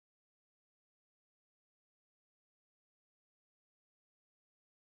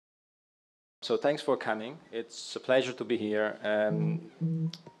So thanks for coming. It's a pleasure to be here.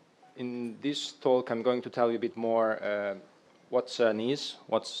 In this talk, I'm going to tell you a bit more what CERN is,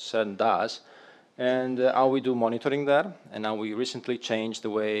 what CERN does, and how we do monitoring there, and how we recently changed the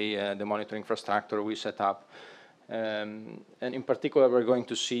way the monitoring infrastructure we set up. And in particular, we're going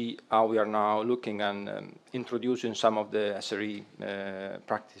to see how we are now looking and introducing some of the SRE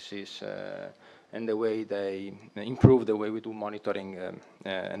practices and the way they improve the way we do monitoring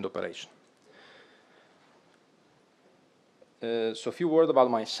and operation. So a few words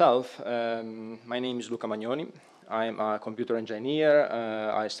about myself. My name is Luca Magnoni. I'm a computer engineer.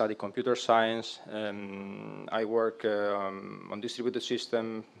 I study computer science. I work on distributed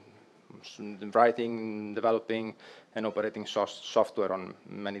systems, writing, developing, and operating software on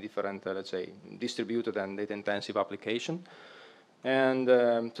many different, let's say, distributed and data-intensive applications. And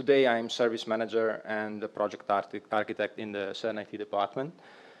today I'm service manager and project architect in the CERN IT department.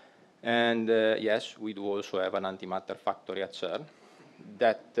 And yes, we do also have an antimatter factory at CERN.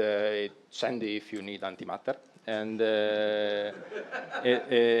 That it's handy if you need antimatter. And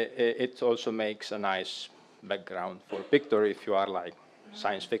it also makes a nice background for picture if you are like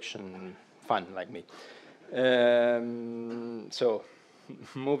science fiction fan like me. So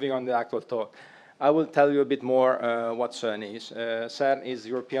moving on the actual talk, I will tell you a bit more what CERN is. CERN is the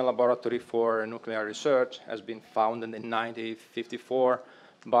European Laboratory for Nuclear Research, has been founded in 1954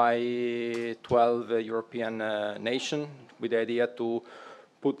 by 12 European nations with the idea to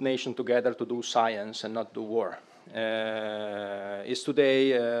put nations together to do science and not do war. It's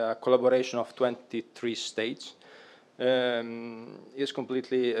today a collaboration of 23 states. It's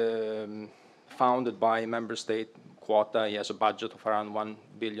completely funded by member state quota. He has a budget of around $1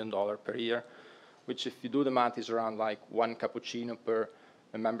 billion per year, which if you do the math is around like 1 cappuccino per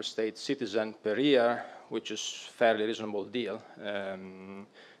a member state citizen per year, which is a fairly reasonable deal.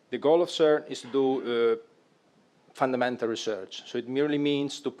 The goal of CERN is to do fundamental research. So it merely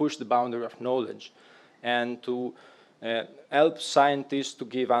means to push the boundary of knowledge and to help scientists to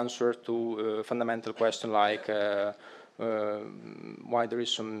give answers to fundamental questions like why there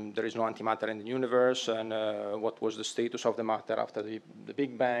is no antimatter in the universe, and what was the status of the matter after the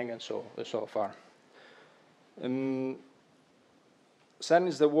Big Bang, and so far. CERN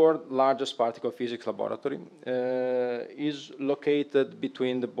is the world's largest particle physics laboratory. Is located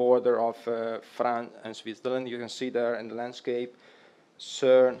between the border of France and Switzerland. You can see there in the landscape,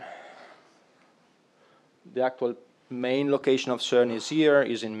 CERN. The actual main location of CERN is here,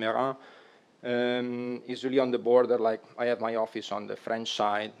 is in Meran. Is really on the border, like I have my office on the French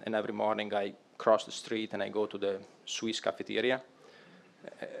side, and every morning I cross the street and I go to the Swiss cafeteria.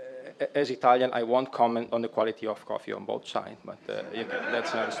 As Italian, I won't comment on the quality of coffee on both sides, but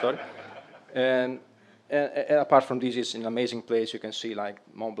that's another story. And apart from this, it's an amazing place. You can see like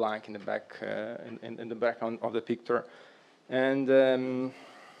Mont Blanc in the back, in the background of the picture. And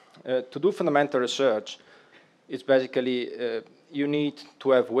to do fundamental research, it's basically you need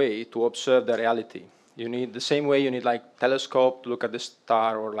to have a way to observe the reality. You need the same way you need like telescope to look at the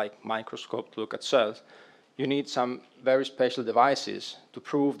star or like microscope to look at cells. You need some very special devices to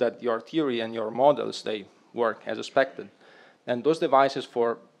prove that your theory and your models, they work as expected. And those devices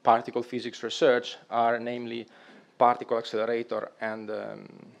for particle physics research are namely particle accelerator and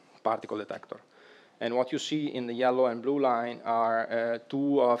particle detector. And what you see in the yellow and blue line are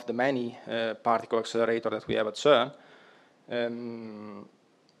two of the many particle accelerators that we have at CERN,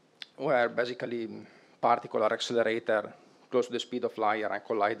 where basically particles are accelerated close to the speed of light and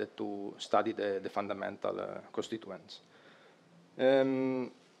collided to study the fundamental constituents.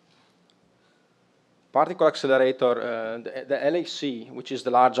 Particle accelerator, the LHC, which is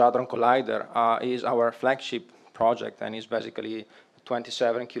the Large Hadron Collider, is our flagship project and is basically a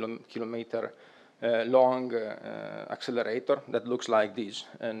 27 kilometer long accelerator that looks like this.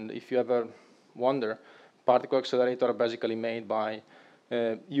 And if you ever wonder, particle accelerators are basically made by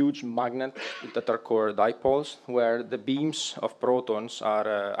huge magnets that are called dipoles, where the beams of protons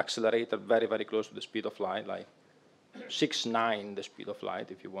are accelerated very, very close to the speed of light, like 6.9 the speed of light,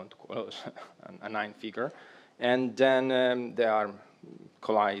 if you want to call it a 9 figure. And then they are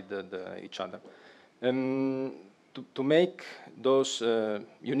collided each other. To make those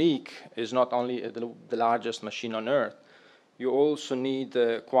unique is not only the largest machine on Earth, you also need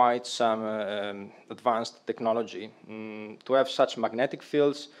quite some advanced technology. To have such magnetic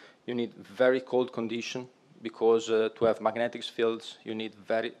fields, you need very cold condition, because to have magnetic fields, you need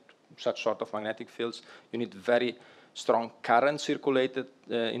such sort of magnetic fields, you need very strong current circulated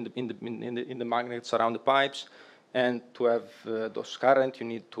in the magnets around the pipes, and to have those current, you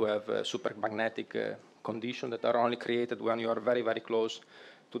need to have supermagnetic conditions that are only created when you are very, very close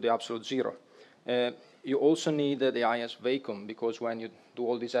to the absolute zero. You also need the IS vacuum, because when you do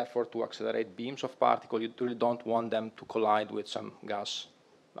all this effort to accelerate beams of particles, you really don't want them to collide with some gas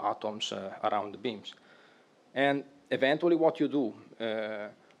atoms around the beams. And eventually what you do,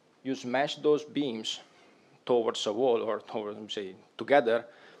 you smash those beams towards a wall or towards, say, together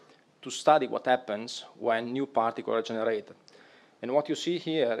to study what happens when new particles are generated. And what you see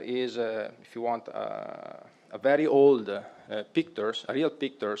here is, if you want, a very old pictures, real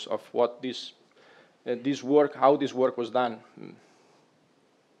pictures of what this work, how this work was done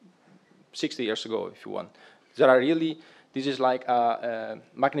 60 years ago, if you want. There are really, this is like a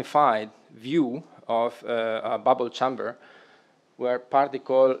magnified view of a bubble chamber where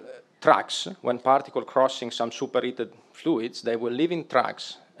particle tracks, when particle crossing some superheated fluids, they will leave in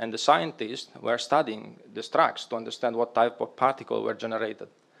tracks, and the scientists were studying these tracks to understand what type of particle were generated.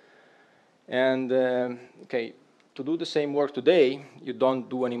 And okay, to do the same work today, you don't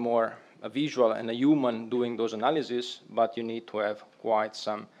do anymore a visual and a human doing those analyses, but you need to have quite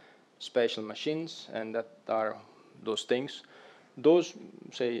some special machines, and that are those things. Those,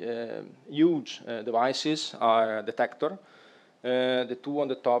 say, huge devices are a detector. The two on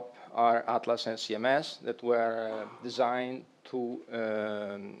the top are Atlas and CMS that were designed to,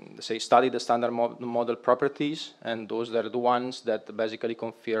 say, study the standard model properties, and those are the ones that basically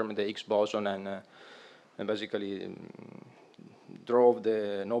confirm the Higgs boson and basically drove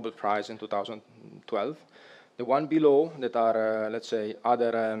the Nobel Prize in 2012. The one below that are, let's say,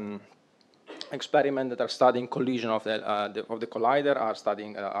 other experiments that are studying collision of the collider are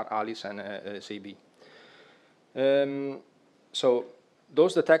studying are ALICE and SAB. So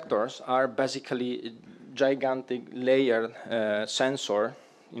those detectors are basically gigantic layered sensor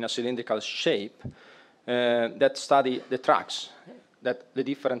in a cylindrical shape that study the tracks that the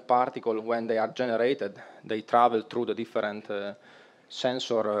different particles, when they are generated, they travel through the different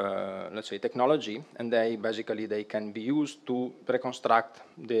sensor, let's say, technology, and they basically they can be used to reconstruct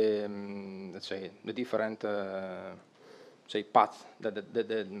the, let's say, the different, say, path that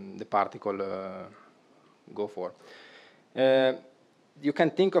the particle go for. You can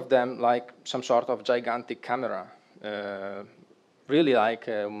think of them like some sort of gigantic camera, really like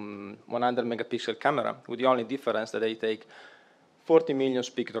 100 megapixel camera, with the only difference that they take 40 million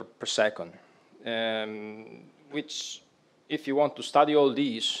pictures per second, which, if you want to study all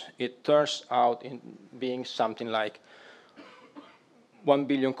these, it turns out in being something like 1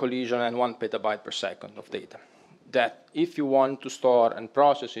 billion collision and 1 petabyte per second of data. That, if you want to store and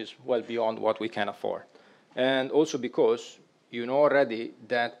process, is well beyond what we can afford. And also because you know already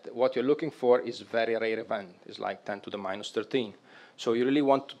that what you're looking for is very rare event. It's like 10 to the minus 13. So you really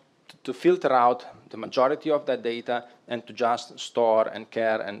want to filter out the majority of that data and to just store and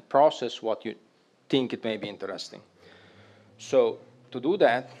care and process what you think it may be interesting. So to do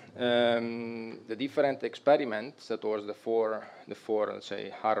that, the different experiments that was the four, let's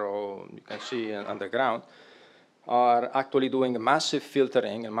say, arrow you can see underground, are actually doing a massive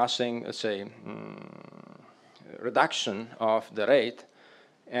filtering and massive, let's say, reduction of the rate,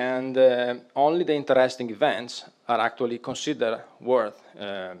 and only the interesting events are actually considered worth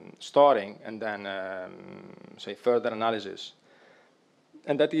storing and then, say, further analysis.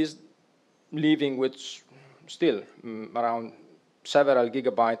 And that is leaving with still around several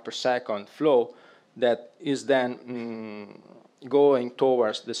gigabytes per second flow that is then going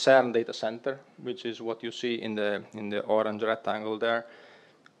towards the CERN data center, which is what you see in the orange rectangle there,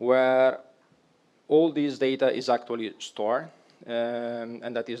 where all this data is actually stored,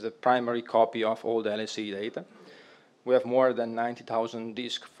 and that is the primary copy of all the LSE data. We have more than 90,000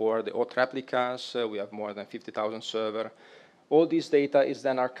 disks for the hot replicas. We have more than 50,000 servers. All this data is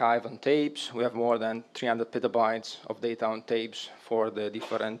then archived on tapes. We have more than 300 petabytes of data on tapes for the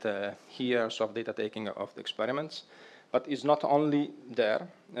different years of data taking of the experiments. But it's not only there.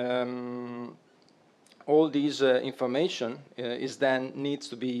 All this information is then needs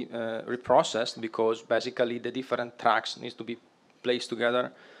to be reprocessed, because basically the different tracks needs to be placed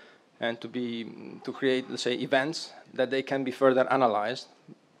together and to create, let's say, events that they can be further analyzed.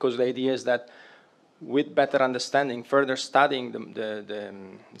 Because the idea is that with better understanding, further studying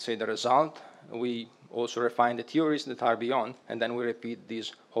let's say, the result, we also refine the theories that are beyond, and then we repeat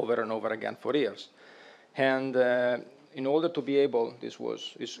this over and over again for years. And in order to be able, this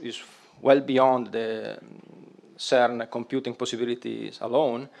is well beyond the CERN computing possibilities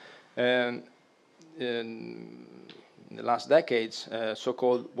alone. In the last decades,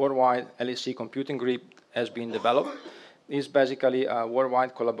 so-called worldwide LSE computing group has been developed. It's basically a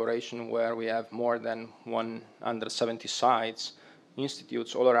worldwide collaboration where we have more than 170 sites,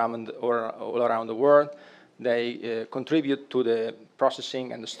 institutes all around the world they contribute to the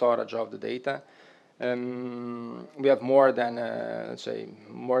processing and the storage of the data. We have more than, let's say,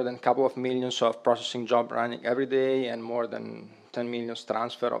 more than a couple of millions of processing jobs running every day, and more than 10 million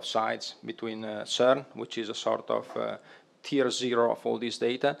transfer of sites between CERN, which is a sort of tier 0 of all this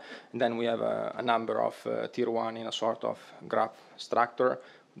data, and then we have a number of tier 1 in a sort of graph structure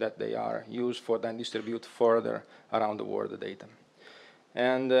that they are used for then distribute further around the world the data.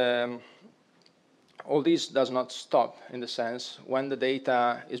 And all this does not stop, in the sense when the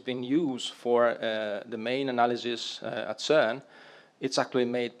data is being used for the main analysis at CERN, it's actually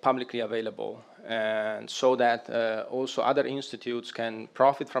made publicly available, and so that also other institutes can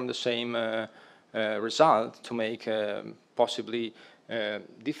profit from the same result to make possibly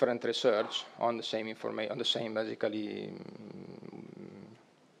different research on the same information, on the same basically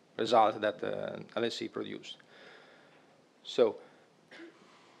result that LSE produced. So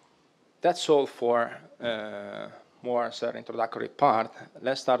that's all for more CERN introductory part.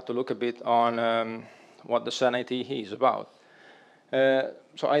 Let's start to look a bit on what the CERN IT is about.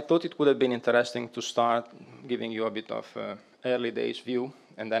 So I thought it would have been interesting to start giving you a bit of early days view,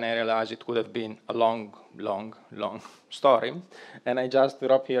 and then I realized it would have been a long story. And I just threw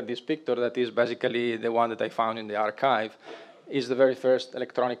up here this picture that is basically the one that I found in the archive. Is the very first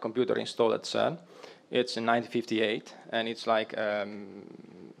electronic computer installed at CERN. It's in 1958, and it's like a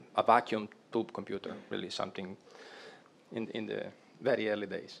vacuum tube computer, really something in the very early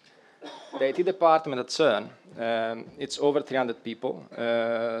days. The IT department at CERN, it's over 300 people.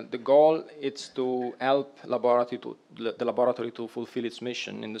 The goal is to help the laboratory to fulfill its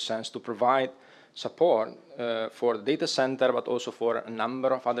mission, in the sense to provide support for the data center, but also for a number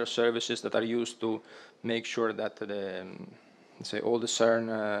of other services that are used to make sure that all the CERN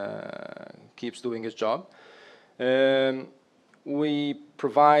keeps doing its job. We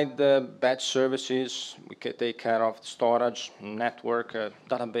provide batch services. We can take care of storage, network,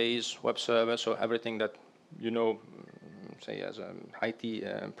 database, web server, so everything that you know, say as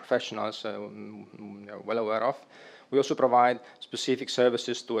IT professionals are well aware of. We also provide specific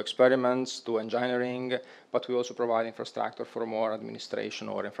services to experiments, to engineering, but we also provide infrastructure for more administration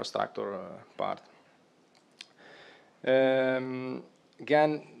or infrastructure part.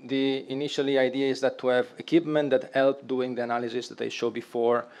 Again, the initially idea is that to have equipment that help doing the analysis that I showed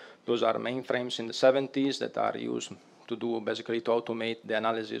before. Those are mainframes in the 70s that are used to do basically to automate the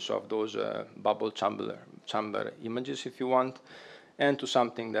analysis of those bubble chamber images, if you want, and to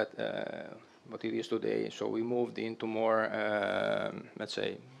something that what it is today. So we moved into more, let's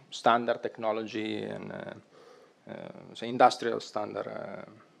say, standard technology and say industrial standard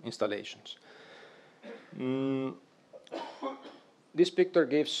installations. This picture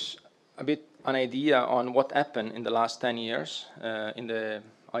gives a bit an idea on what happened in the last 10 years in the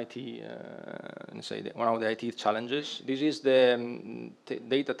IT, one of the IT challenges. This is the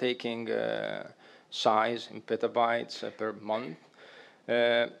data taking size in petabytes per month.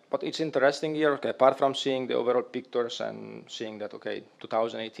 But it's interesting here, okay, apart from seeing the overall pictures and seeing that, okay,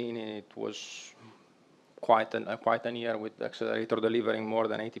 2018 it was quite a year with the accelerator delivering more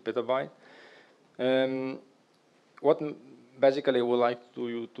than 80 petabytes. What basically I would like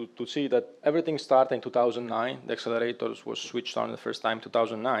you to see that everything started in 2009. The accelerators was switched on the first time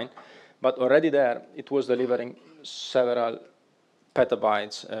 2009, but already there it was delivering several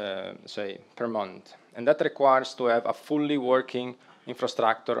petabytes, say, per month, and that requires to have a fully working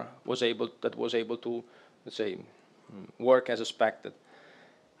infrastructure that was able to, let's say, work as expected.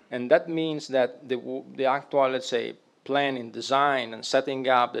 And that means that the actual, let's say, planning, design, and setting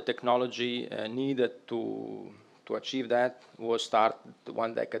up the technology needed to achieve that was started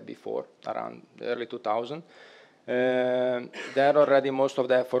 1 decade before, around the early 2000s. There already most of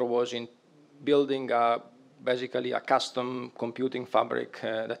the effort was in building basically a custom computing fabric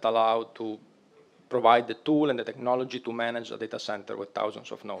that allowed to provide the tool and the technology to manage a data center with thousands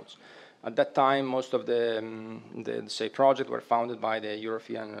of nodes. At that time, most of the say, projects were founded by the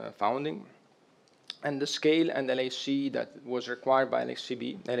European founding. And the scale and LHC that was required by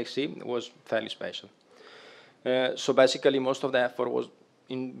LHC was fairly special. So basically, most of the effort was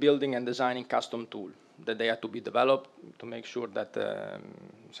in building and designing custom tools that they had to be developed to make sure that,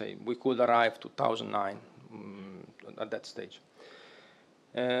 say, we could arrive to 2009 at that stage.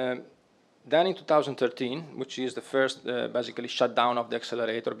 Then in 2013, which is the first basically shutdown of the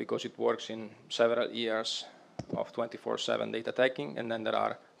accelerator because it works in several years of 24/7 data taking, and then there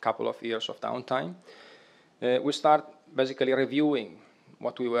are a couple of years of downtime. We start basically reviewing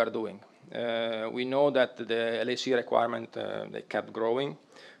what we were doing. We know that the LAC requirement they kept growing.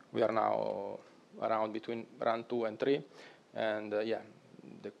 We are now around between run 2 and 3, and yeah,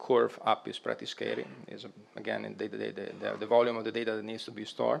 the curve up is pretty scary. Is again the volume of the data that needs to be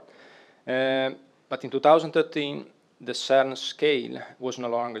stored. But in 2013, the CERN scale was no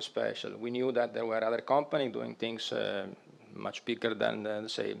longer special. We knew that there were other companies doing things much bigger than,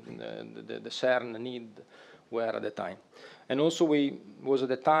 say, the CERN need were at the time. And also was at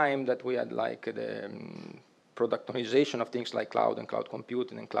the time that we had like the productionization of things like cloud and cloud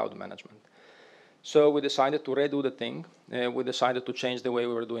computing and cloud management. So we decided to redo the thing. We decided to change the way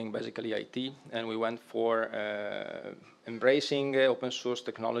we were doing basically IT, and we went for embracing open source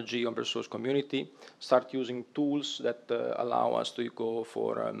technology, open source community, start using tools that allow us to go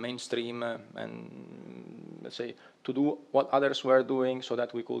for mainstream and, let's say, to do what others were doing so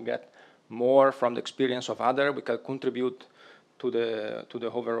that we could get more from the experience of others. We could contribute to the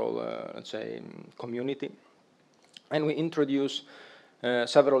overall, let's say, community. And we introduced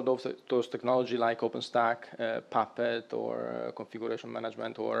several of those technology like OpenStack, Puppet, or configuration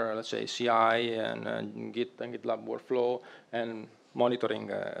management, or let's say CI and Git and GitLab workflow, and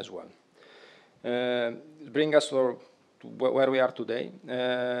monitoring as well. Bring us to where we are today.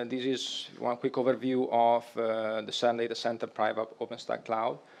 This is one quick overview of the CERN Data Center private OpenStack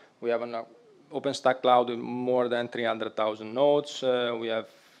cloud. We have an OpenStack cloud with more than 300,000 nodes. We have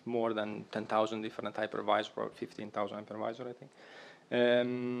more than 10,000 different hypervisors, or 15,000 hypervisors, I think.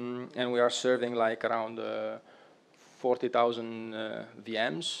 And we are serving like around 40,000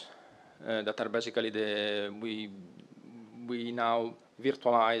 VMs that are basically we now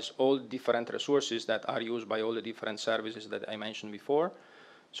virtualize all different resources that are used by all the different services that I mentioned before,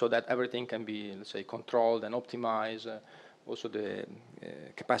 so that everything can be, let's say, controlled and optimized. Also the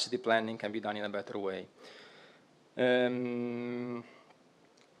capacity planning can be done in a better way. And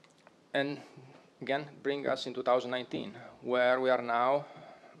again, bring us in 2019, where we are now,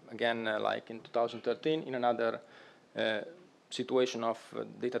 again, like in 2013, in another situation of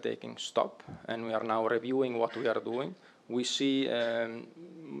data taking stop, and we are now reviewing what we are doing. We see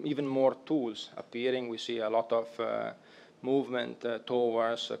even more tools appearing. We see a lot of movement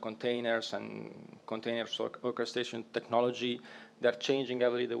towards containers and containers orchestration technology. They're changing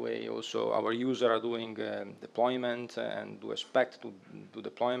every the way also our users are doing deployment and do expect to do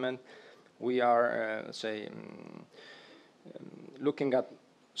deployment. We are, let's say, looking at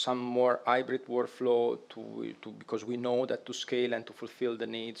some more hybrid workflow because we know that to scale and to fulfill the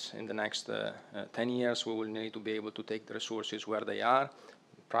needs in the next 10 years, we will need to be able to take the resources where they are,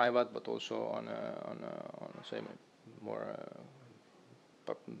 private, but also on say, more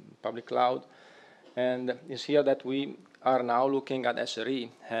public cloud. And it's here that we are now looking at SRE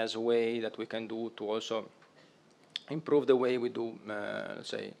as a way that we can do to also improve the way we do, let's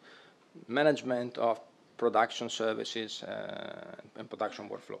say, management of production services and production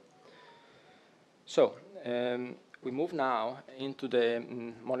workflow. So we move now into the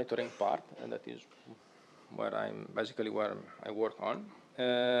monitoring part, and that is where where I work on.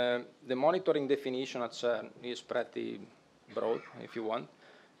 The monitoring definition at CERN is pretty broad, if you want.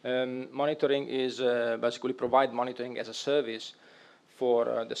 Monitoring is basically provide monitoring as a service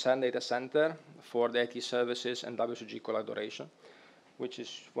for the CERN data center, for the IT services and WCG collaboration, which is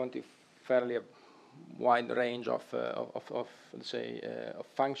fairly a wide range of let's say, of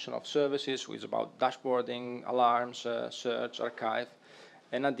function of services, which is about dashboarding, alarms, search, archive,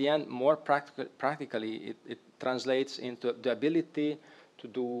 and at the end, more practically, it translates into the ability to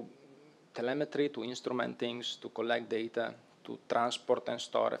do telemetry, to instrument things, to collect data, to transport and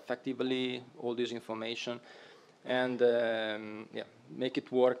store effectively all this information, and yeah, make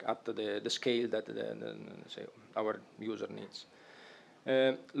it work at the scale that say, our user needs.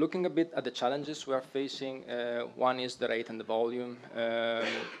 Looking a bit at the challenges we are facing, one is the rate and the volume.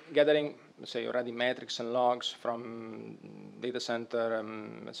 Gathering, let's say, already metrics and logs from data center,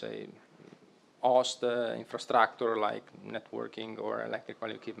 let's say, host infrastructure like networking or electrical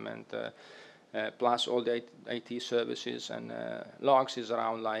equipment, plus all the IT services, and logs is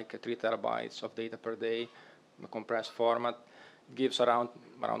around like 3 terabytes of data per day, in a compressed format. It gives around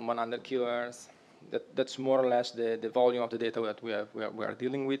 100 kilohertz. That's more or less the volume of the data that we are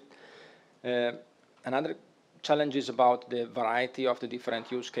dealing with. Another challenge is about the variety of the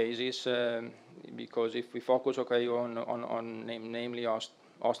different use cases, because if we focus on namely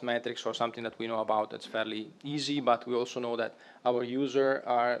host metrics or something that we know about, that's fairly easy, but we also know that our users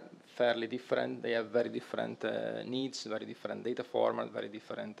are fairly different. They have very different needs, very different data format, very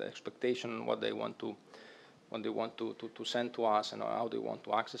different expectation, what they want to send to us and how they want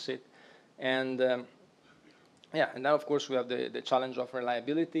to access it. And yeah, and now of course we have the challenge of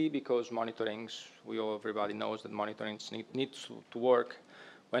reliability, because everybody knows that monitoring needs to work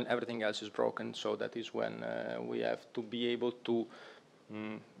when everything else is broken. So that is when we have to be able to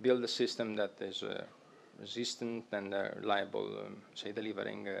build a system that is resistant and reliable, say,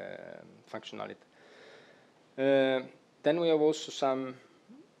 delivering functionality. Then we have also some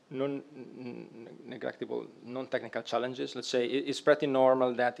non-neglectable, non-technical challenges. Let's say it's pretty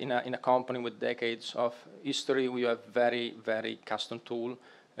normal that in a company with decades of history, we have very, very custom tool.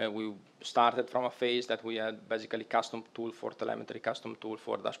 We started from a phase that we had basically custom tool for telemetry, custom tool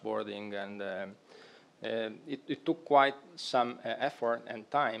for dashboarding, and it took quite some effort and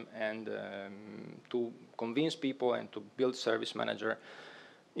time and to convince people and to build service manager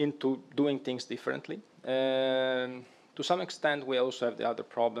into doing things differently. To some extent, we also have the other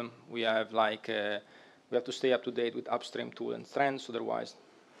problem. We have like we have to stay up to date with upstream tool and trends. Otherwise,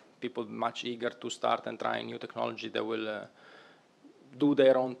 people much eager to start and try new technology that will do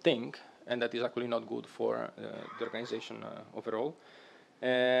their own thing, and that is actually not good for the organization overall.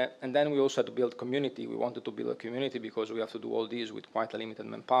 And then we also had to build community. We wanted to build a community because we have to do all these with quite a limited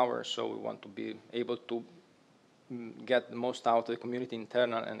manpower. So we want to be able to get the most out of the community,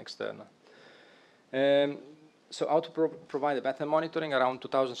 internal and external. So how to provide a better monitoring? Around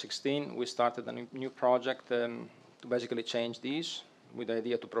 2016, we started a new project to basically change these, with the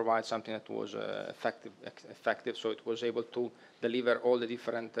idea to provide something that was effective, so it was able to deliver all the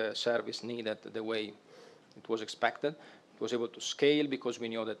different service needed the way it was expected. It was able to scale because we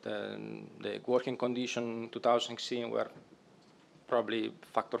knew that the working condition in 2016 were probably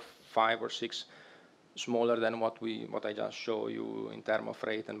factor 5 or 6 smaller than what I just showed you in terms of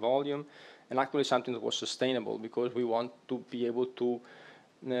rate and volume, and actually something that was sustainable because we want to be able to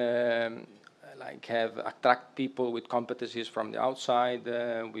attract people with competencies from the outside.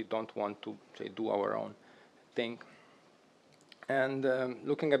 We don't want to say do our own thing. And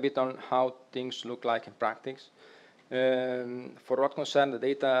looking a bit on how things look like in practice. For what concerns the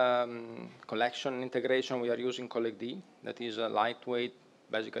data collection and integration, we are using CollectD. That is a lightweight,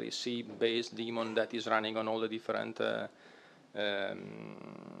 basically C-based daemon that is running on all the different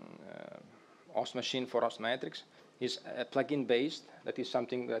host machine for host metrics. Is plugin based. That is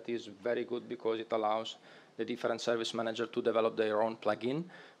something that is very good because it allows the different service manager to develop their own plugin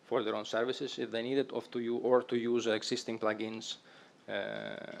for their own services if they need it, or to use existing plugins.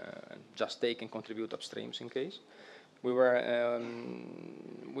 Just take and contribute upstreams in case. We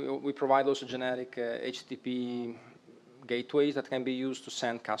provide also generic HTTP gateways that can be used to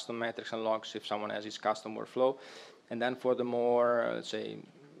send custom metrics and logs if someone has his custom workflow. And then for the more, say,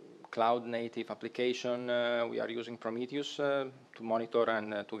 cloud-native application, we are using Prometheus to monitor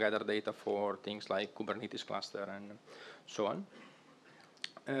and to gather data for things like Kubernetes cluster and so on.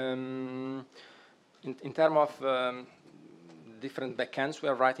 In terms of different backends we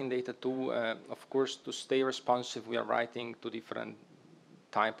are writing data to, of course, to stay responsive, we are writing to different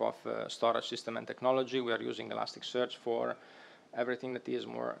type of storage system and technology. We are using Elasticsearch for everything that is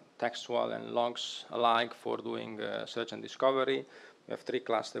more textual and logs alike for doing search and discovery. We have 3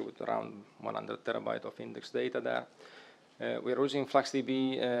 clusters with around 100 terabytes of index data there. We're using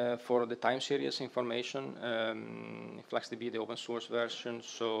InfluxDB for the time series information. InfluxDB, the open source version,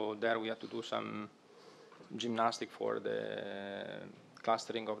 so there we have to do some gymnastic for the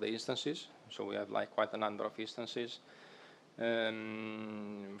clustering of the instances. So we have like quite a number of instances.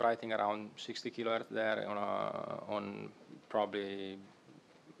 Writing around 60 kilohertz there on probably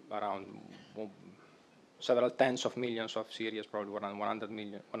around several tens of millions of series, probably around 100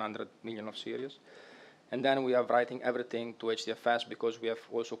 million of series. And then we are writing everything to HDFS because we have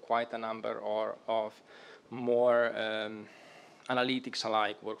also quite a number of more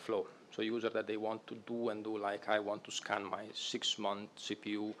analytics-alike workflow. So user that they want to do like I want to scan my 6-month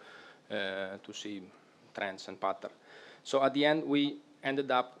CPU to see trends and patterns. So at the end, we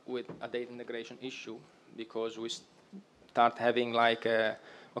ended up with a data integration issue because we start having like,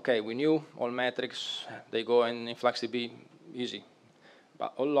 okay, we knew all metrics, they go in InfluxDB, easy.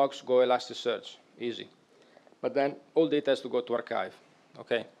 But all logs go Elasticsearch, easy. But then all data has to go to archive,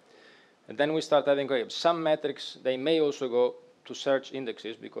 okay? And then we start having, okay, some metrics, they may also go to search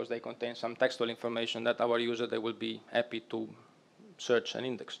indexes because they contain some textual information that our user, they will be happy to search an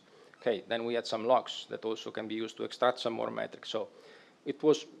index. Okay, then we had some logs that also can be used to extract some more metrics. So it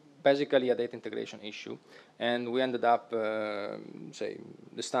was basically a data integration issue. And we ended up, say,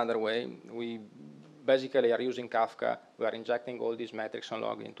 the standard way. We basically are using Kafka. We are injecting all these metrics and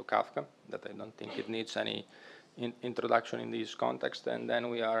log into Kafka, that I don't think it needs any introduction in this context. And then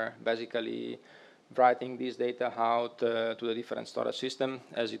we are basically writing this data out to the different storage system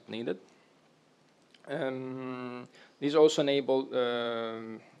as it needed. This also enabled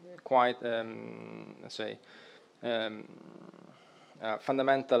quite, let's say,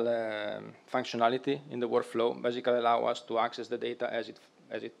 fundamental functionality in the workflow, basically allow us to access the data as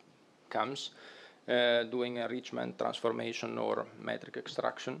it comes, doing enrichment, transformation, or metric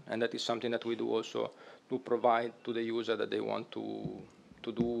extraction, and that is something that we do also to provide to the user that they want to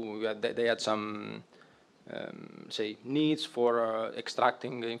do. They had some say needs for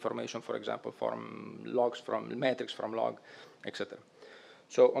extracting information, for example, from logs, from metrics from log, etc.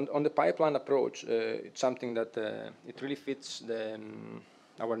 So on the pipeline approach, it's something that it really fits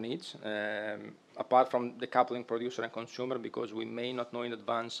our needs, apart from the coupling producer and consumer, because we may not know in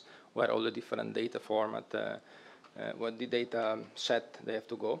advance where all the different data format, what the data set they have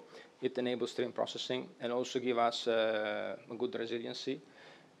to go. It enables stream processing and also give us a good resiliency.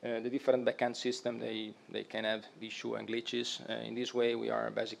 The different backend system, they can have issue and glitches. In this way, we are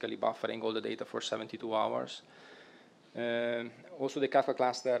basically buffering all the data for 72 hours. Also, the Kafka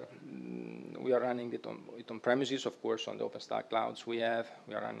cluster, we are running it on premises, of course, on the OpenStack clouds we are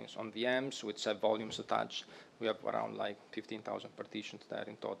running it on VMs with set volumes attached. We have around like 15,000 partitions there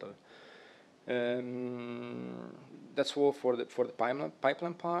in total. That's all for the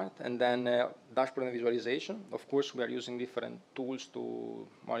pipeline part, and then dashboard and visualization. Of course, we are using different tools to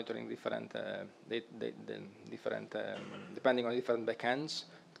monitoring different depending on different backends.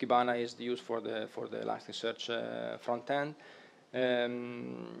 Kibana is used for the Elasticsearch front end.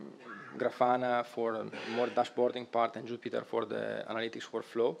 Grafana for more dashboarding part, and Jupyter for the analytics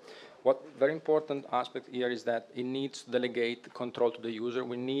workflow. What very important aspect here is that it needs to delegate control to the user.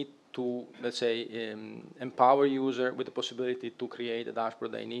 We need to, let's say, empower user with the possibility to create a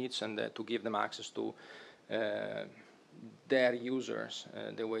dashboard they need and to give them access to their users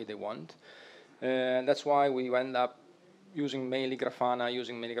the way they want. That's why we end up using mainly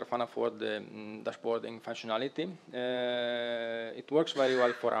Grafana for the dashboarding functionality. It works very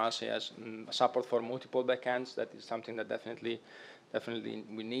well for us. It has support for multiple backends. That is something that definitely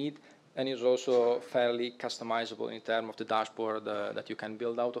we need. And it's also fairly customizable in terms of the dashboard that you can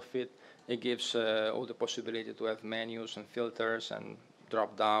build out of it. It gives all the possibility to have menus and filters and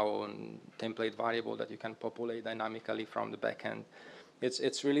drop-down template variable that you can populate dynamically from the backend.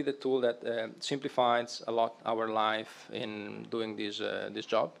 It's really the tool that simplifies a lot our life in doing this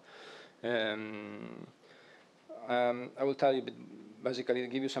job. I will tell you, basically,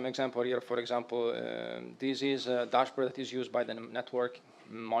 give you some example here. For example, this is a dashboard that is used by the network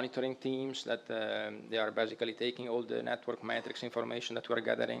monitoring teams that they are basically taking all the network metrics information that we are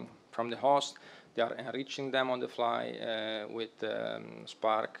gathering from the host. They are enriching them on the fly with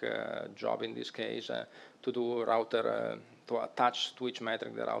Spark job in this case to do router to attach to each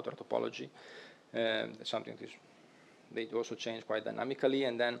metric the router topology. Something that they also change quite dynamically,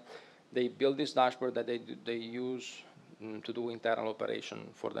 and then they build this dashboard that they use to do internal operation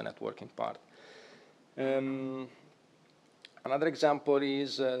for the networking part. Another example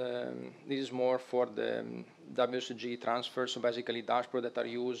is this is more for the WSG transfer, so basically dashboard that are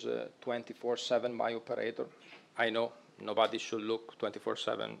used 24/7 by operator. I know nobody should look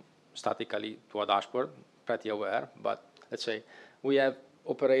 24/7 statically to a dashboard, pretty aware, but let's say we have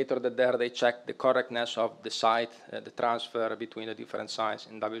operator that there they check the correctness of the site, the transfer between the different sites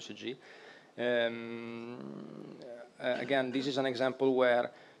in WSG. Again, this is an example where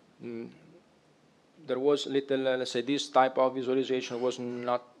there was little, let's say, this type of visualization was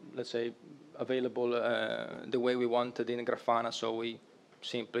not, let's say, available the way we wanted in Grafana, so we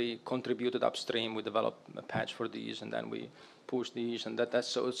simply contributed upstream. We developed a patch for these, and then we pushed these, and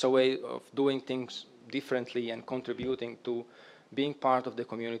that's a way of doing things differently and contributing to being part of the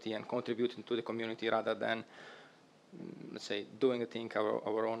community and contributing to the community rather than, let's say, doing a thing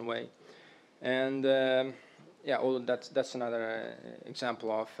our own way. And yeah, that's another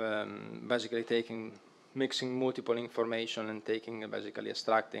example of basically mixing multiple information and basically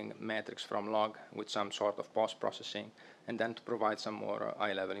extracting metrics from log with some sort of post-processing, and then to provide some more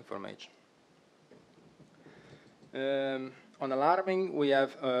high-level information. On alarming, we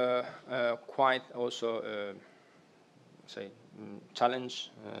have quite also, say,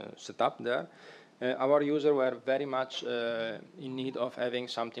 challenge set up there. Our users were very much in need of having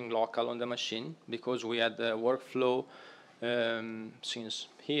something local on the machine, because we had a workflow since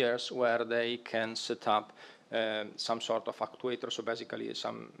years where they can set up some sort of actuator, so basically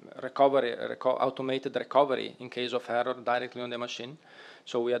some automated recovery in case of error directly on the machine.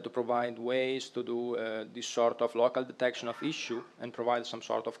 So we had to provide ways to do this sort of local detection of issue and provide some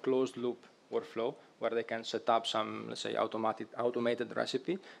sort of closed loop workflow where they can set up some, let's say, automated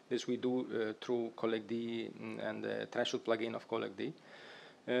recipe. This we do through CollectD and the threshold plugin of CollectD.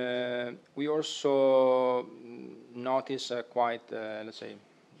 We also notice quite, let's say,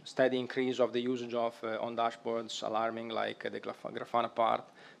 steady increase of the usage of on dashboards, alarming, like the Grafana part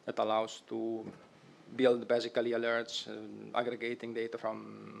that allows to build basically alerts, aggregating data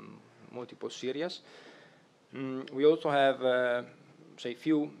from multiple series. We also have, say,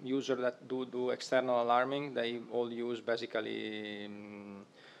 few users that do external alarming. They all use basically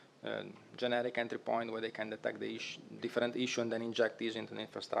generic entry point where they can detect the different issue and then inject these into the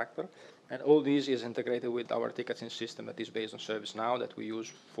infrastructure. And all this is integrated with our ticketing system that is based on ServiceNow that we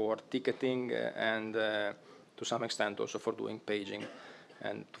use for ticketing and to some extent also for doing paging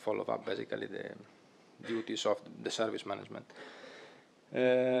and to follow up basically the duties of the service management.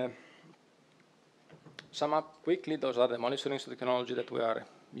 Sum up quickly, those are the monitoring technology that we are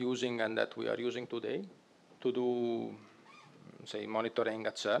using and that we are using today to do, say, monitoring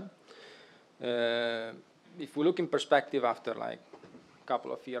at CERN. If we look in perspective after like a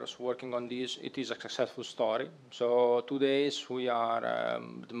couple of years working on this, it is a successful story. So today we are,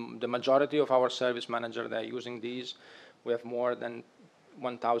 the majority of our service managers, they're using these. We have more than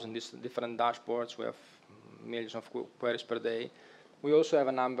 1,000 different dashboards. We have millions of queries per day. We also have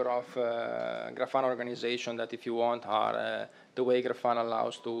a number of Grafana organizations that, if you want, are the way Grafana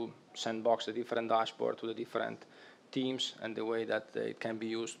allows to sandbox the different dashboard to the different teams and the way that it can be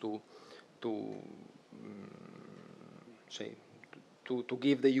used to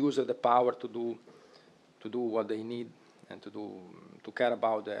give the user the power to do what they need and to care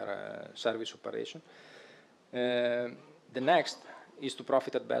about their service operation. The next is to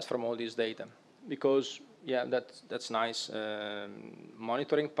profit at best from all this data, because yeah, that's nice.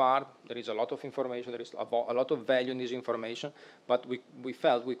 Monitoring part, there is a lot of information, there is a lot of value in this information, but we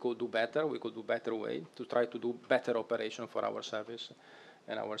felt we could do better. We could do better way to try to do better operation for our service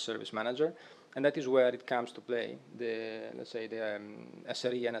and our service manager, and that is where it comes to play. Let's say the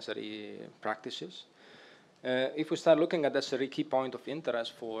SRE and SRE practices. If we start looking at the SRE key point of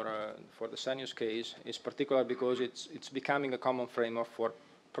interest for the CERN use case, is particular because it's becoming a common framework for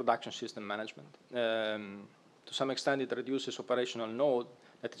production system management. To some extent, it reduces operational load.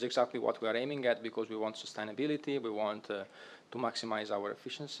 That is exactly what we are aiming at, because we want sustainability, we want to maximize our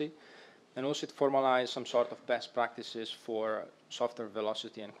efficiency. And also it formalizes some sort of best practices for software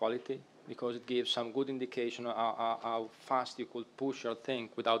velocity and quality, because it gives some good indication of how fast you could push your thing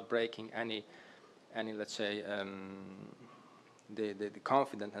without breaking any let's say, the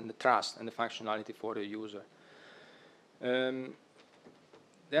confidence and the trust and the functionality for the user.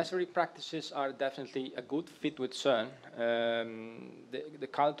 The SRE practices are definitely a good fit with CERN. The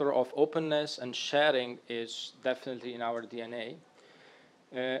culture of openness and sharing is definitely in our DNA.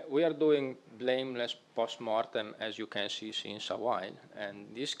 We are doing blameless post-mortem, as you can see, since a while. And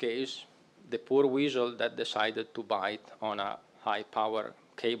in this case, the poor weasel that decided to bite on a high-power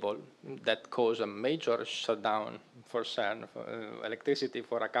cable that caused a major shutdown for CERN, for electricity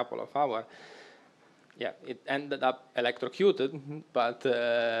for a couple of hours, yeah, it ended up electrocuted, but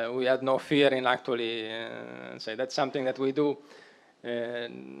we had no fear in actually say that's something that we do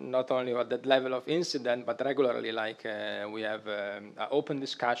not only at that level of incident, but regularly. Like we have an open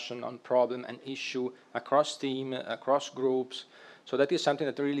discussion on problem and issue across team, across groups. So that is something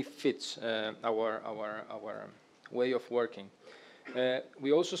that really fits our way of working.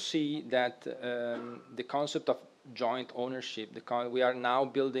 We also see that the concept of joint ownership. We are now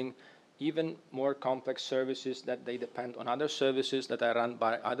building even more complex services that they depend on other services that are run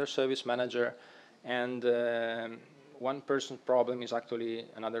by other service manager, and one person's problem is actually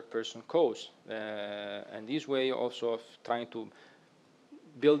another person's cause. And this way also of trying to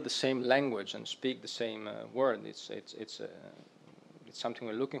build the same language and speak the same word, it's something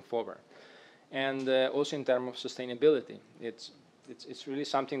we're looking forward. And also in terms of sustainability, it's really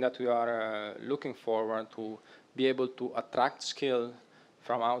something that we are looking forward to be able to attract skill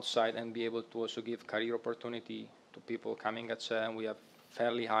from outside and be able to also give career opportunity to people coming at CERN. We have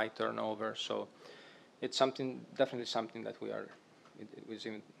fairly high turnover, so it's definitely something that it is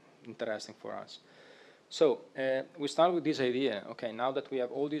interesting for us. So we start with this idea. Okay, now that we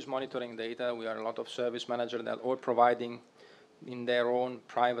have all this monitoring data, we are a lot of service managers that are providing in their own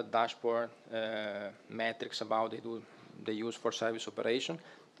private dashboard metrics about they use for service operation.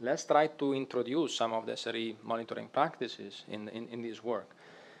 Let's try to introduce some of the SRE monitoring practices in this work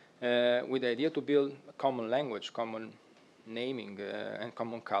with the idea to build a common language, common naming, and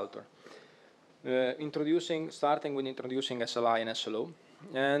common culture. Starting with introducing SLI and SLO,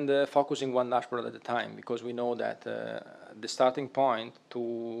 and focusing one dashboard at a time, because we know that the starting point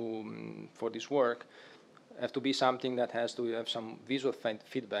for this work have to be something that has to have some visual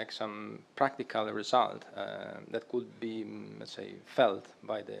feedback, some practical result that could be, let's say, felt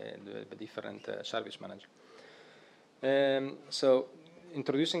by the different service manager. So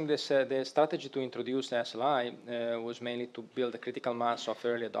introducing this, the strategy to introduce the SLI was mainly to build a critical mass of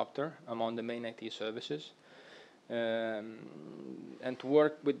early adopter among the main IT services, and to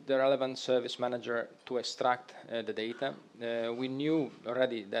work with the relevant service manager to extract the data. We knew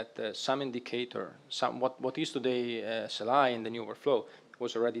already that some indicator, what is today SLI in the new workflow,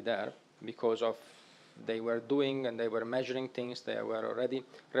 was already there because of they were doing and they were measuring things, they were already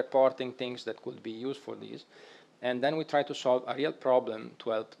reporting things that could be used for these. And then we try to solve a real problem to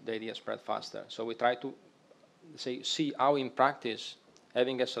help the idea spread faster. So we try to see how in practice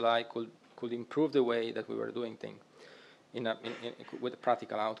having SLI could improve the way that we were doing things with a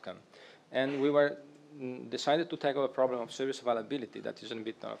practical outcome. And we were decided to tackle a problem of service availability that is a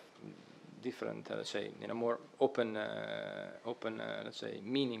bit of different, let's say, in a more open, let's say,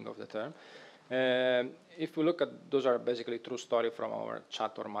 meaning of the term. If we look at, those are basically true story from our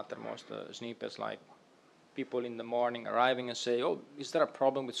chat or Mattermost snippets, like people in the morning arriving and say, oh, is there a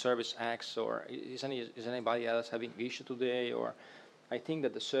problem with service X, or is anybody else having issue today, or I think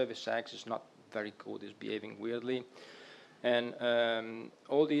that the service X is not very good, is behaving weirdly. And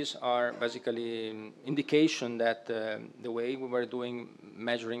all these are basically indication that the way we were doing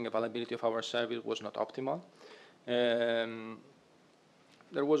measuring availability of our service was not optimal.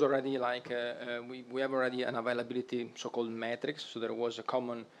 There was already like, we have already an availability so-called metrics, so there was a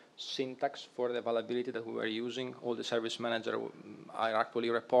common syntax for the availability that we were using. All the service manager are actually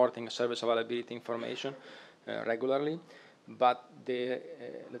reporting service availability information regularly, but the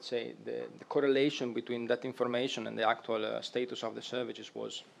let's say the correlation between that information and the actual status of the services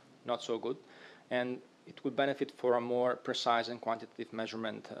was not so good, and it would benefit for a more precise and quantitative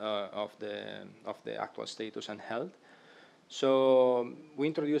measurement of the actual status and health. So we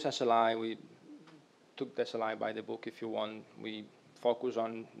introduced SLI. We took the SLI by the book, if you want. We focus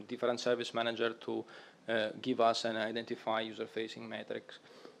on different service manager to give us and identify user-facing metrics,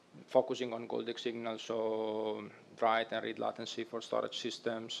 focusing on golden signals, so write and read latency for storage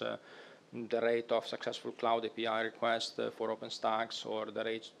systems, the rate of successful cloud API requests for OpenStacks, or the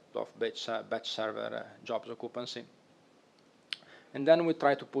rate of batch server jobs occupancy. And then we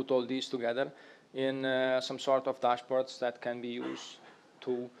try to put all these together in some sort of dashboards that can be used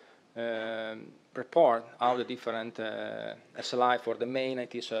to report how the different SLI for the main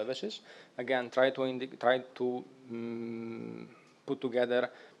IT services. Again, try to put together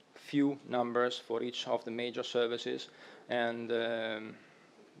few numbers for each of the major services, and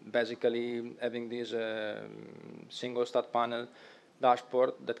basically having this single stat panel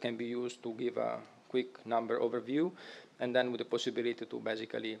dashboard that can be used to give a quick number overview, and then with the possibility to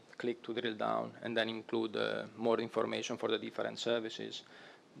basically click to drill down and then include more information for the different services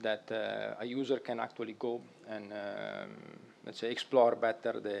that a user can actually go and let's say explore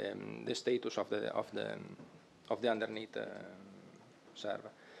better the status of the underneath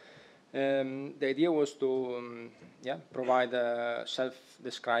server. The idea was to provide a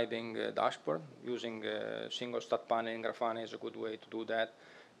self-describing dashboard using a single stat panel in Grafana is a good way to do that.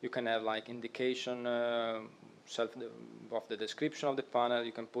 You can have like indication of the description of the panel.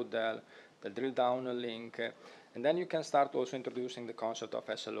 You can put the drill down link, and then you can start also introducing the concept of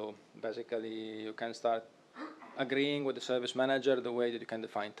SLO. Basically, you can start agreeing with the service manager the way that you can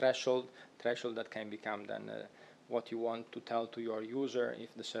define threshold that can become then what you want to tell to your user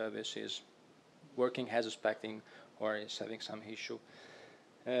if the service is working as expecting or is having some issue.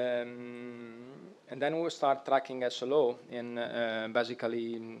 And then we'll start tracking SLO, and basically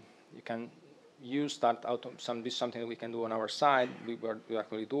you can this is something that we can do on our side. We're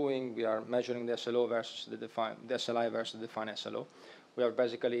actually doing. We are measuring the SLO versus the SLI versus the defined SLO. We have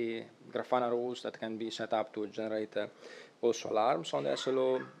basically Grafana rules that can be set up to generate also alarms on the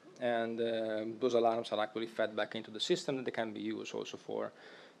SLO, and those alarms are actually fed back into the system, and they can be used also for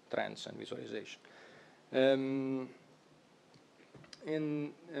trends and visualization.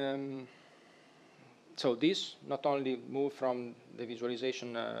 So this not only move from the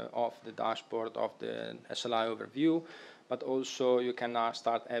visualization of the dashboard of the SLI overview, but also you can now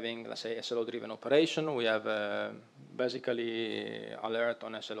start having, let's say, SLO-driven operation. We have basically alert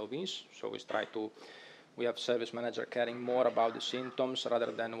on SLOVs, so we have service manager caring more about the symptoms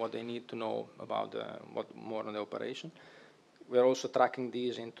rather than what they need to know about more on the operation. We are also tracking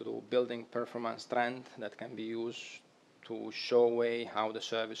these into building performance trend that can be used to show way how the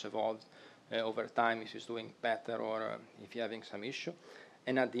service evolved over time, if it's doing better or if you're having some issue.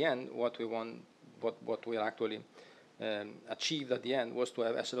 And at the end, what we actually achieved at the end was to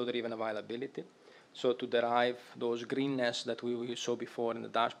have SLO-driven availability. So to derive those greenness that we saw before in the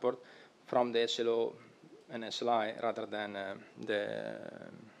dashboard from the SLO and SLI rather than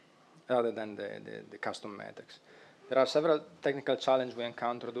the custom metrics. There are several technical challenges we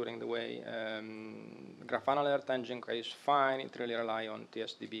encounter during the way. Grafana alert engine is fine. It really relies on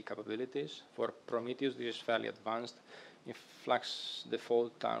TSDB capabilities. For Prometheus, this is fairly advanced. In Flux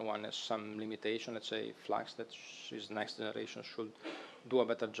default one has some limitation. Let's say Flux, that is next generation, should do a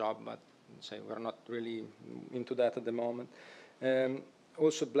better job, but let's say we're not really into that at the moment.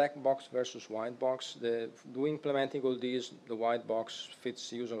 Also, black box versus white box. Implementing all these, the white box fits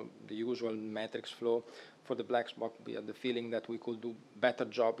the usual metrics flow. For the black box, we had the feeling that we could do better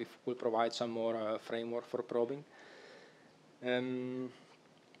job if we could provide some more framework for probing.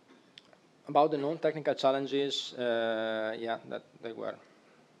 About the non-technical challenges, yeah, that they were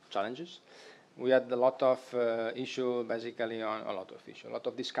challenges. We had a lot of issue, basically a lot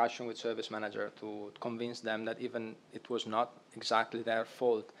of discussion with service manager to convince them that even it was not exactly their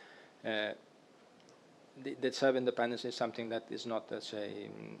fault. The server independence is something that is not, let's say,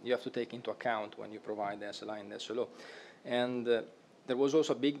 you have to take into account when you provide the SLI and the SLO. And there was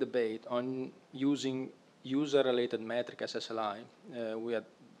also a big debate on using user-related metric as SLI.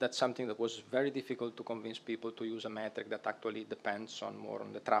 That's something that was very difficult to convince people to use a metric that actually depends on more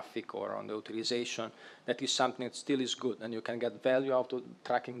on the traffic or on the utilization. That is something that still is good, and you can get value out of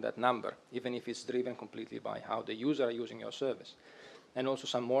tracking that number, even if it's driven completely by how the user are using your service. And also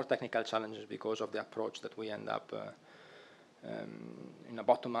some more technical challenges because of the approach that we end up in a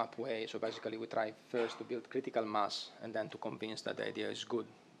bottom-up way. So basically we try first to build critical mass and then to convince that the idea is good,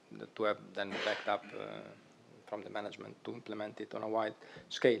 to have then backed up from the management to implement it on a wide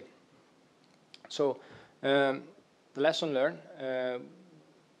scale. So the lesson learned,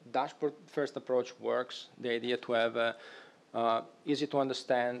 dashboard first approach works. The idea to have easy to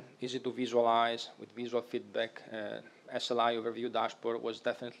understand, easy to visualize with visual feedback, SLI overview dashboard was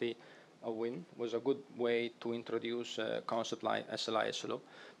definitely a win, was a good way to introduce a concept like SLI, SLO.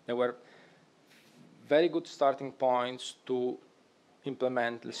 There were very good starting points to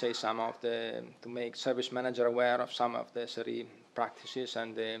implement, let's say, to make service manager aware of some of the SRE practices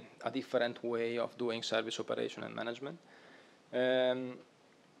and a different way of doing service operation and management.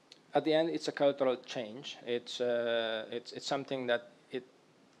 At the end, it's a cultural change. It's something that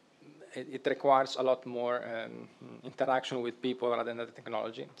it requires a lot more interaction with people rather than the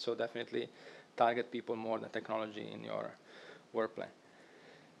technology. So definitely target people more than technology in your work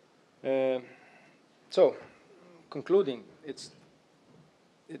plan. So concluding,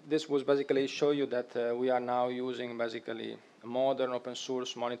 this was basically show you that we are now using basically a modern open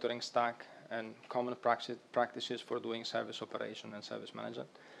source monitoring stack and common practices for doing service operation and service management.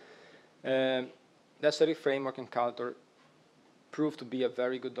 The SRE framework and culture proved to be a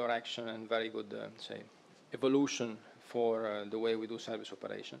very good direction and very good, say, evolution for the way we do service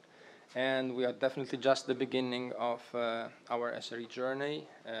operation. And we are definitely just the beginning of our SRE journey.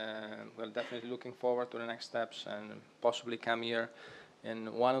 We're definitely looking forward to the next steps and possibly come here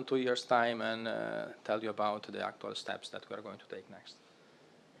in 1 or 2 years' time and tell you about the actual steps that we are going to take next.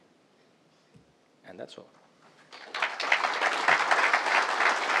 And that's all.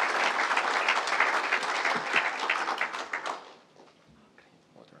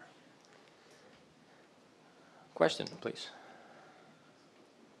 Question, please.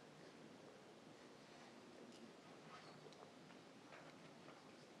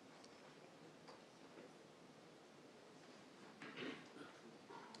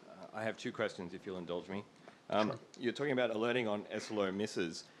 I have 2 questions, if you'll indulge me. Sure. You're talking about alerting on SLO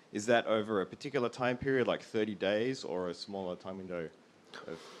misses. Is that over a particular time period, like 30 days, or a smaller time window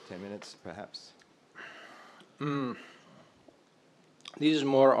of 10 minutes, perhaps? This is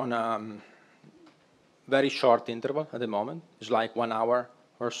more on a very short interval at the moment. It's like 1 hour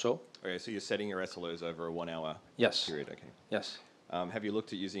or so. Okay, so you're setting your SLOs over a 1 hour Yes. period, okay. Yes. Have you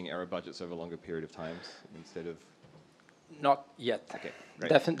looked at using error budgets over a longer period of times instead of... Not yet. Okay,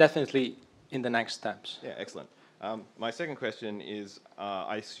 great. Definitely in the next steps. Yeah, excellent. My second question is,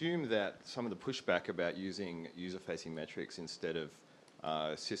 I assume that some of the pushback about using user-facing metrics instead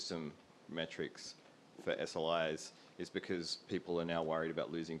of system metrics for SLIs is because people are now worried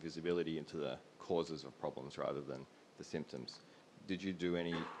about losing visibility into the causes of problems rather than the symptoms. Did you do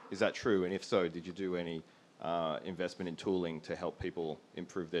any, is that true? And if so, did you do any investment in tooling to help people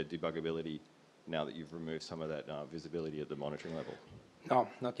improve their debuggability now that you've removed some of that visibility at the monitoring level? No,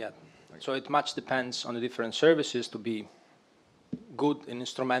 not yet. Okay. So it much depends on the different services to be good in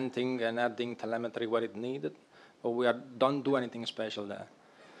instrumenting and adding telemetry where it needed, but we don't do anything special there.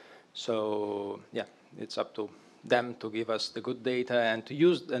 So yeah, it's up to them to give us the good data and to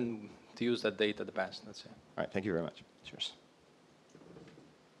use that data the best. That's it. All right, thank you very much. Cheers.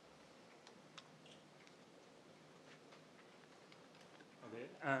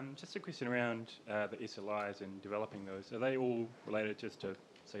 Just a question around the SLIs and developing those. Are they all related just to,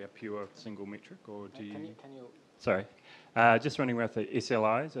 say, a pure single metric, or do you... Can you... Sorry. Just running with the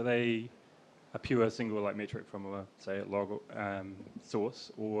SLIs, are they a pure single metric from a, say, a log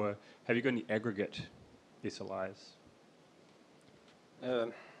source, or have you got any aggregate SLIs?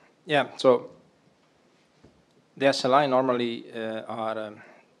 Yeah, so the SLI normally are,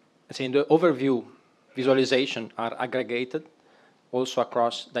 let's say in the overview visualization, are aggregated also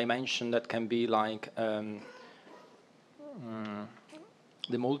across dimension that can be like the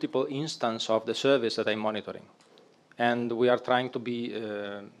multiple instance of the service that I'm monitoring. And we are trying to be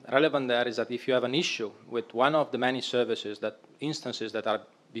relevant there is that if you have an issue with one of the many services, that instances that are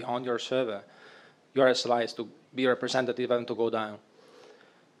beyond your server, your SLI is to be representative and to go down.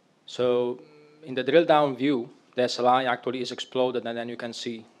 So in the drill down view, the SLI actually is exploded, and then you can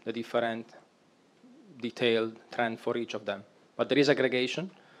see the different detailed trend for each of them. But there is aggregation.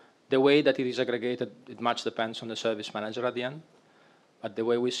 The way that it is aggregated, it much depends on the service manager at the end. But the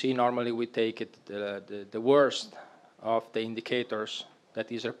way we see, normally we take it the worst of the indicators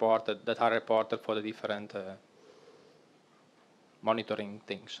that is reported, that are reported for the different monitoring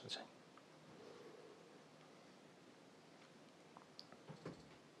things, let's say.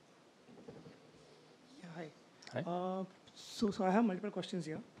 Yeah, hi. So I have multiple questions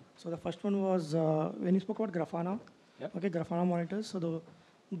here. So the first one was when you spoke about Grafana, Yep. okay, Grafana monitors. So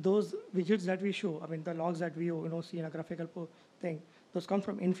those widgets that we show, I mean the logs that we see in a graphical thing, those come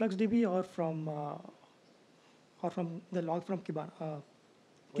from InfluxDB or from the log from Kibana.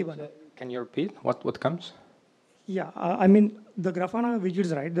 Can you repeat what comes? Yeah, I mean the Grafana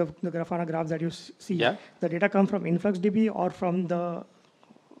widgets, right? The Grafana graphs that you see. Yeah. The data come from InfluxDB or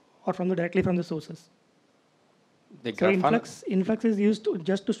directly from the sources. The So Grafana, Influx is used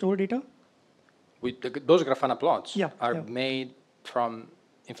just to store data. those Grafana plots are yeah. made from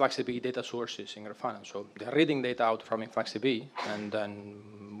InfluxDB data sources in Grafana. So they're reading data out from InfluxDB, and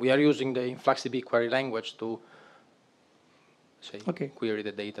then we are using the InfluxDB query language to say query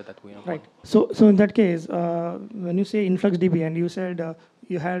the data that we know. Right. So in that case, when you say InfluxDB, and you said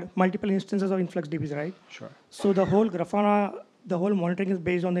you had multiple instances of InfluxDBs, right? Sure. So the whole Grafana, the whole monitoring is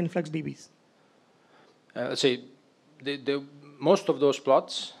based on the InfluxDBs. Let's say most of those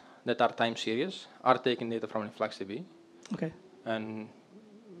plots that are time series are taking data from InfluxDB. Okay. And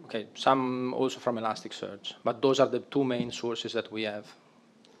some also from Elasticsearch, but those are the two main sources that we have.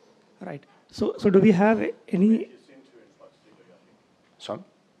 Right. So do we have any? Sorry?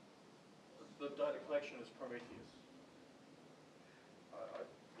 The data collection is Prometheus.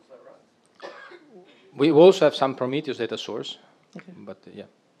 Is that right? We also have some Prometheus data source, but yeah.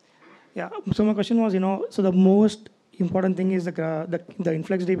 Yeah. So my question was, so the most important thing is the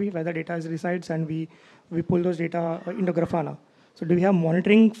InfluxDB, where the data resides, and we pull those data into Grafana. So do we have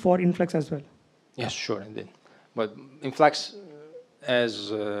monitoring for Influx as well? Yes, sure, indeed. But Influx has,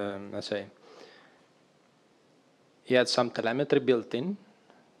 let's say, he had some telemetry built in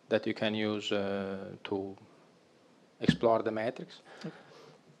that you can use to explore the metrics. Okay.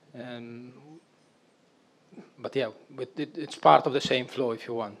 But yeah, it's part of the same flow if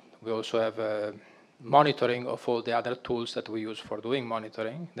you want. We also have monitoring of all the other tools that we use for doing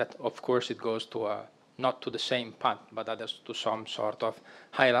monitoring. That, of course, it goes to not to the same path, but others to some sort of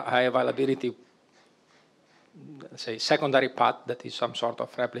high availability, let's say, secondary path that is some sort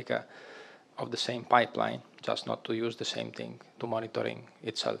of replica of the same pipeline, just not to use the same thing to monitoring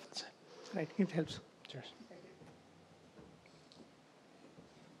itself. Let's say. Right, it helps. Cheers.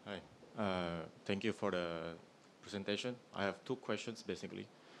 Hi, thank you for the presentation. I have two questions basically.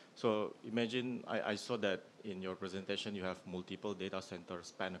 So imagine I saw that in your presentation you have multiple data centers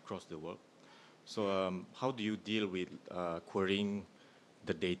span across the world. So how do you deal with querying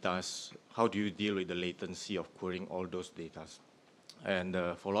the data? How do you deal with the latency of querying all those data? And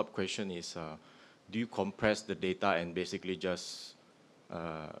the follow-up question is, do you compress the data and basically just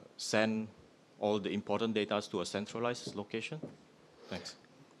send all the important data to a centralized location? Thanks.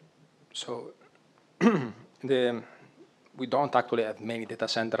 So we don't actually have many data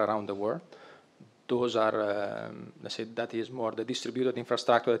centers around the world. Those are, let's say, that is more the distributed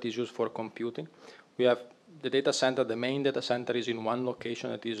infrastructure that is used for computing. We have the data center, the main data center is in one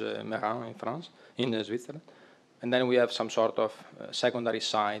location, that is Meran in France, in Switzerland. And then we have some sort of secondary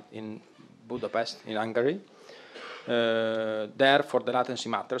site in Budapest, in Hungary. There, for the latency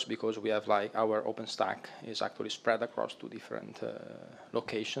matters, because we have like our OpenStack is actually spread across two different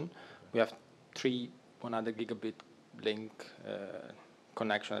locations. We have 3 100 gigabit link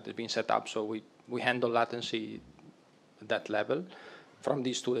connection that has been set up, so we handle latency at that level from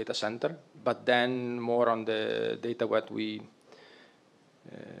these two data centers. But then more on the data what we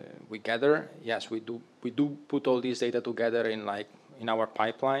we gather, yes, we do put all these data together in our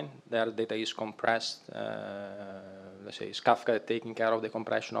pipeline. Their data is compressed. Let's say it's Kafka taking care of the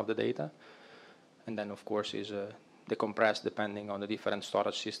compression of the data, and then of course is decompressed depending on the different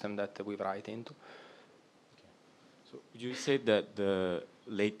storage system that we write into. So you said that the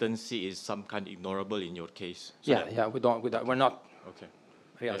latency is some kind of ignorable in your case. So Yeah, we're not okay.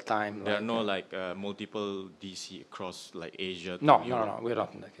 real time. There are no multiple DC across like Asia. To No, Europe. no, we're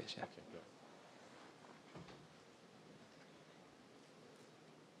not in that case. Yeah. Okay,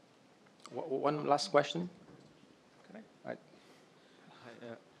 good. One last question. Right.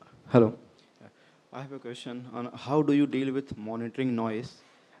 Hello. I have a question on how do you deal with monitoring noise?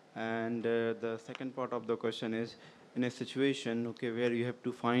 And the second part of the question is, in a situation where you have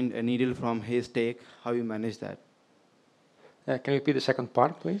to find a needle from haystack, how you manage that? Can you repeat the second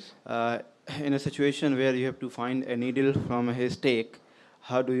part, please? In a situation where you have to find a needle from a haystack,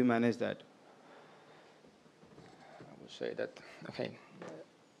 how do you manage that? I would say that, okay,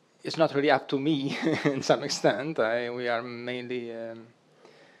 it's not really up to me in some extent. We are mainly,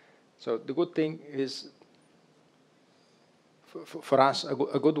 so the good thing is, for us,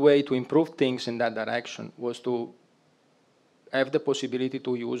 a good way to improve things in that direction was to have the possibility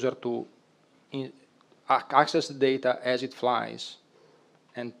to user to access the data as it flies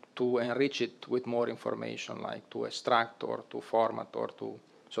and to enrich it with more information, like to extract or to format or to,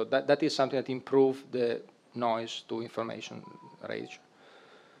 so that is something that improves the noise to information ratio.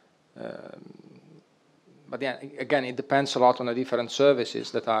 But yeah, again, it depends a lot on the different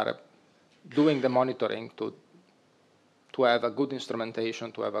services that are doing the monitoring to have a good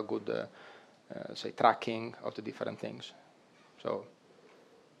instrumentation, to have a good, say, tracking of the different things. So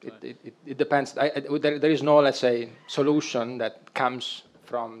it depends. There is no, let's say, solution that comes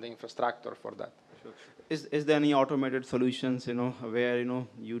from the infrastructure for that. Sure. Is there any automated solutions, where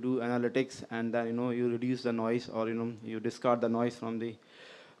you do analytics and then you reduce the noise, or you discard the noise from the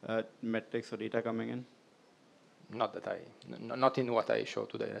metrics or data coming in? Not in what I show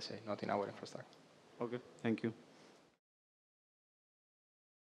today, let's say, not in our infrastructure. Okay, thank you.